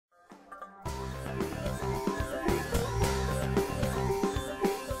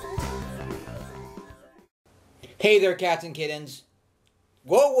Hey there, cats and kittens.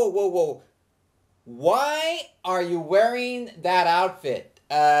 Whoa, whoa, whoa, whoa. Why are you wearing that outfit?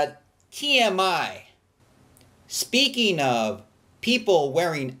 TMI. Speaking of people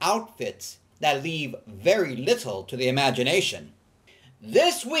wearing outfits that leave very little to the imagination,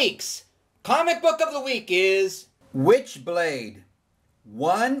 this week's comic book of the week is Witchblade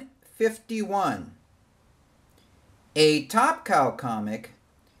 151. A Top Cow comic.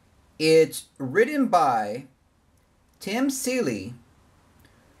 It's written by Tim Seeley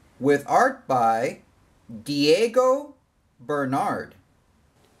with art by Diego Bernard.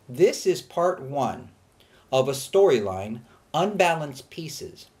 This is part one of a storyline, Unbalanced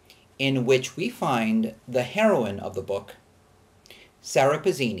Pieces, in which we find the heroine of the book, Sara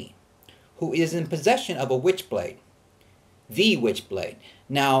Pezzini, who is in possession of a Witchblade. The Witchblade.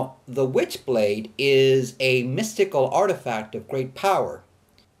 Now, the Witchblade is a mystical artifact of great power,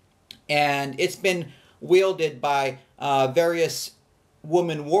 and it's been wielded by various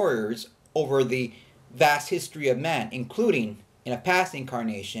woman warriors over the vast history of man, including, in a past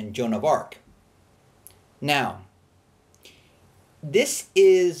incarnation, Joan of Arc. Now, this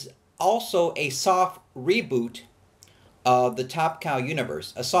is also a soft reboot of the Top Cow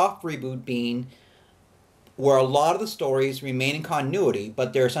universe. A soft reboot being where a lot of the stories remain in continuity,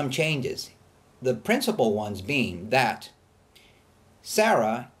 but there are some changes. The principal ones being that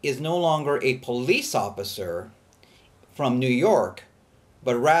Sara is no longer a police officer from New York,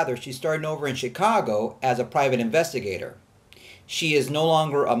 but rather she's starting over in Chicago as a private investigator. She is no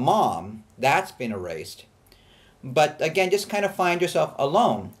longer a mom. That's been erased. But again, just kind of find yourself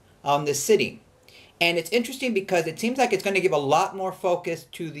alone on this city. And it's interesting because it seems like it's going to give a lot more focus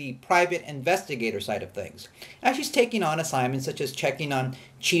to the private investigator side of things. And she's taking on assignments such as checking on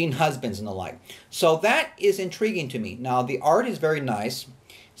cheating husbands and the like. So that is intriguing to me. Now, the art is very nice.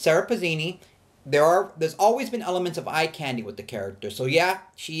 Sara Pezzini, there's always been elements of eye candy with the character. So yeah,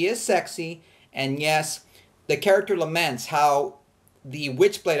 she is sexy. And yes, the character laments how the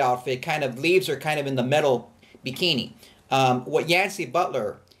Witchblade outfit kind of leaves her kind of in the metal bikini. What Yancey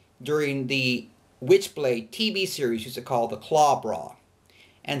Butler, during the Witchblade TV series, used to call the claw bra.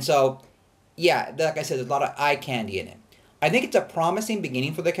 And so, yeah, like I said, there's a lot of eye candy in it. I think it's a promising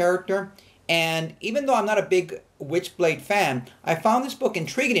beginning for the character. And even though I'm not a big Witchblade fan, I found this book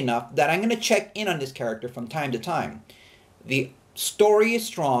intriguing enough that I'm going to check in on this character from time to time. The story is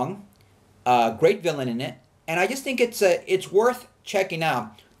strong, great villain in it, and I just think it's worth checking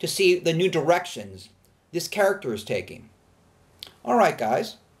out to see the new directions this character is taking. All right,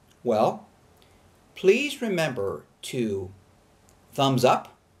 guys. Well, please remember to thumbs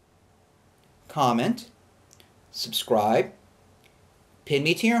up, comment, subscribe, pin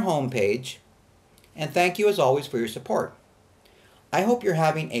me to your homepage, and thank you as always for your support. I hope you're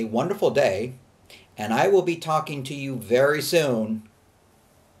having a wonderful day, and I will be talking to you very soon.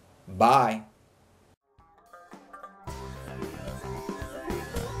 Bye.